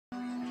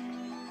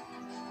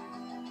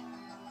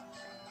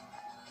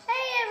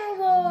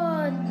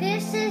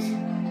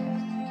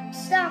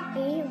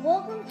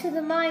to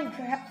the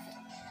Minecraft,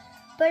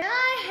 but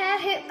I have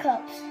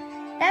hiccups.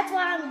 That's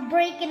why I'm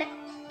breaking out.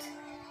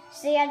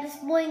 See, I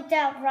just blinked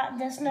out right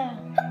just now.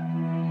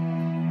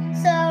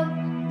 So,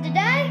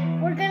 today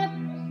we're gonna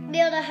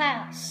build a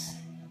house.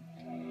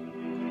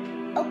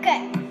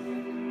 Okay,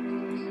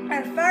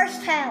 our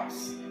first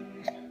house.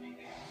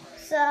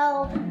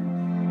 So,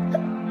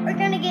 we're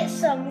gonna get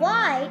some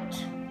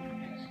white,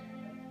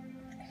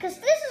 because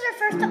this is our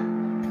first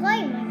time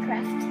playing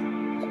Minecraft.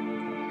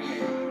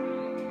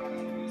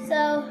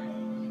 So,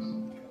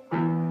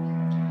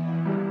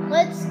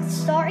 let's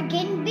start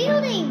getting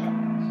building.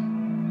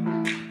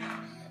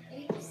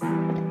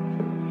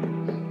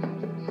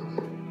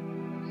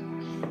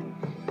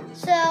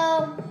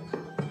 So,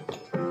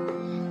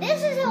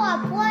 this is how I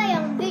play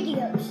on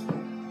videos.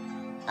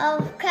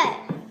 Okay,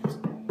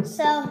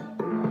 so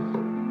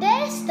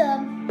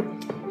Desta,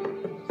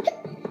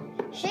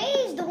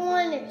 she's the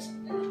one that's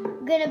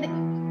gonna be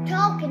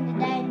talking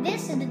today, and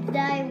this is the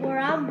day where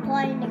I'm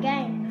playing the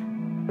game.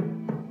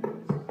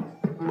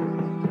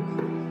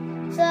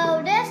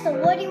 So, Desta,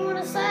 what do you want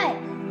to say?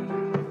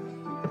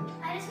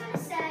 I just want to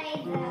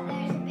say that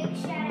there's a big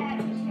shout out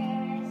to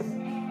Travis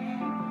and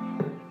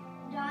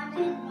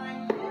Diamond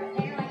Minecraft.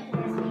 They're like the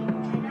best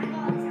people, and I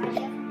got this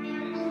idea from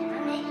them.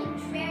 I'm making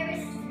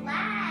Travis'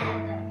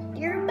 lab.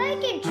 You're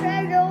making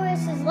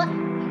Travis's lab?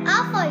 I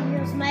thought you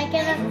was making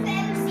If a... you've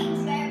ever seen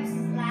Travis'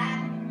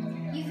 lab,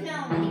 you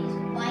know when he's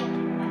white.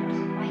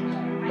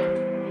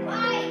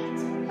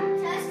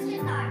 Just to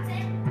start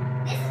it,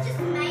 this is just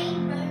the main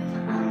room.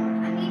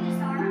 I'm going to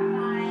start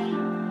by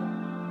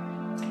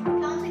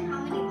counting how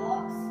many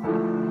blocks.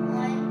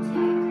 1,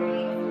 2,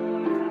 3,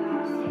 4,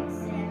 5,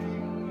 6, 7,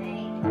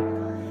 8,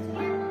 9,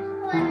 10,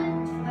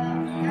 11, 12,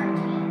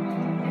 13.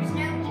 There's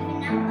no even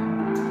number.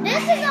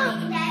 This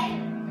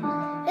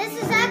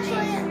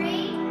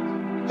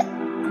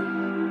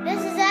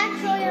is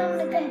actually on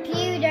the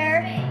computer,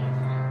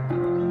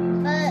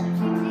 but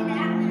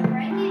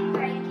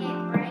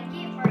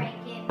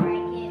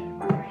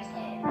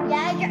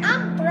yeah,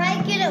 I'm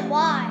breaking it.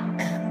 Why?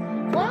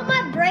 Why am I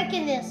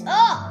breaking this?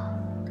 Oh!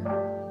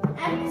 I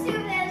can see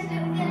what that is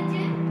gonna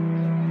do.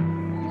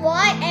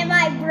 Why am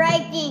I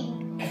breaking?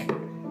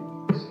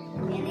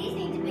 And these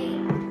need to be.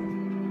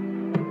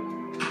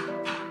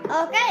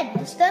 Okay,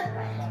 Desta.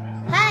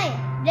 Hey,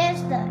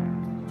 Desta.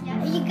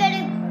 Are you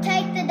gonna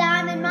take the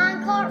diamond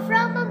minecart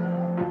from them?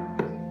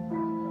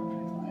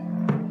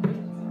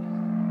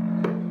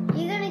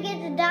 You gonna get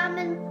the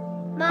diamond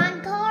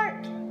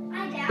minecart? I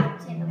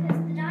doubt it because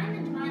the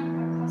diamond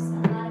minecart costs a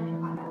lot of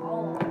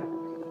gold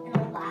and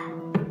all that.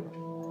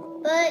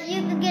 But you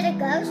could get a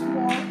ghost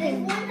wall. There's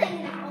one thing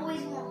that I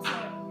always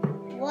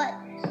wanted. What?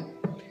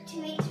 To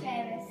meet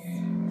Travis.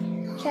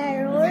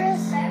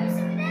 Travis? Travis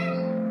over there?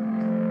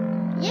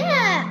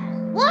 Yeah!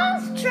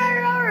 What's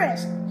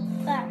Travis?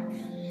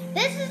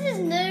 This is his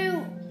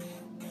new...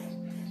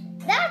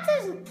 That's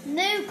his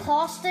new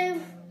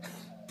costume?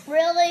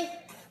 Really?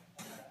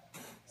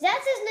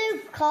 That's his new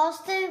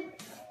costume?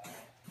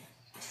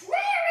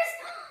 Travis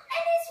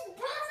and his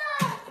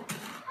brother!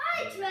 Hi,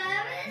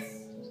 Travis!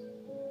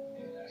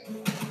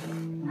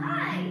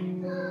 Hi!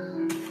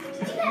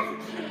 Did you have a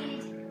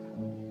kid?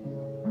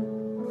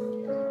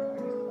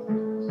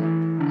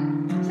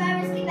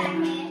 Travis, get back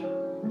here.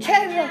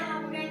 Travis. Now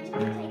we're going to be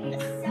taking a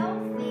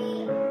selfie.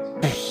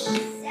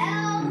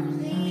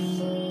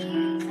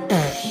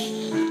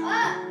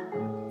 Oh!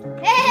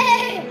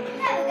 Hey!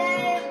 There we go.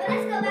 But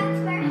let's go back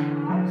to our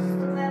house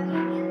where we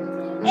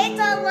built it. It's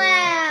a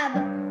lab!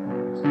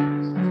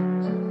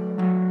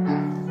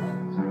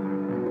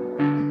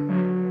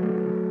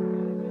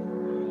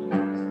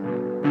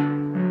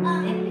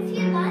 And if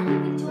you'd like, you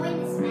can join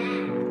this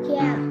map.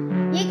 Yeah.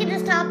 You can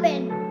just type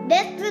in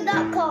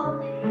Desta.com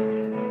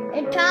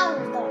and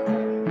Tylen.com.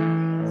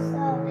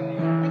 So,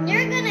 when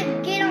you're gonna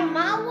get on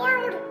my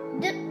world,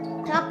 just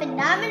type in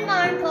Diamond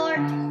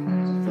Minecart.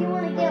 If you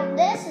want to get on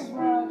Desta's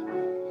world,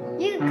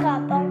 you can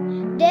type on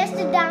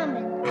Desta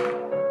Diamond.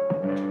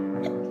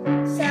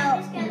 So,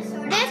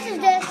 this is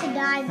Desta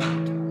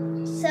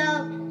Diamond. So,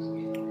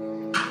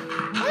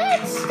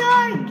 let's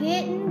start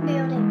getting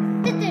building.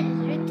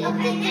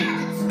 Okay, now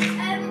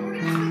we're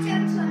going to switch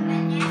over to a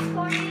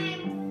NASCAR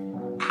game.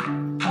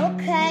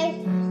 Okay,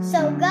 so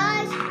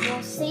guys,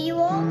 we'll see you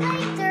all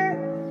later.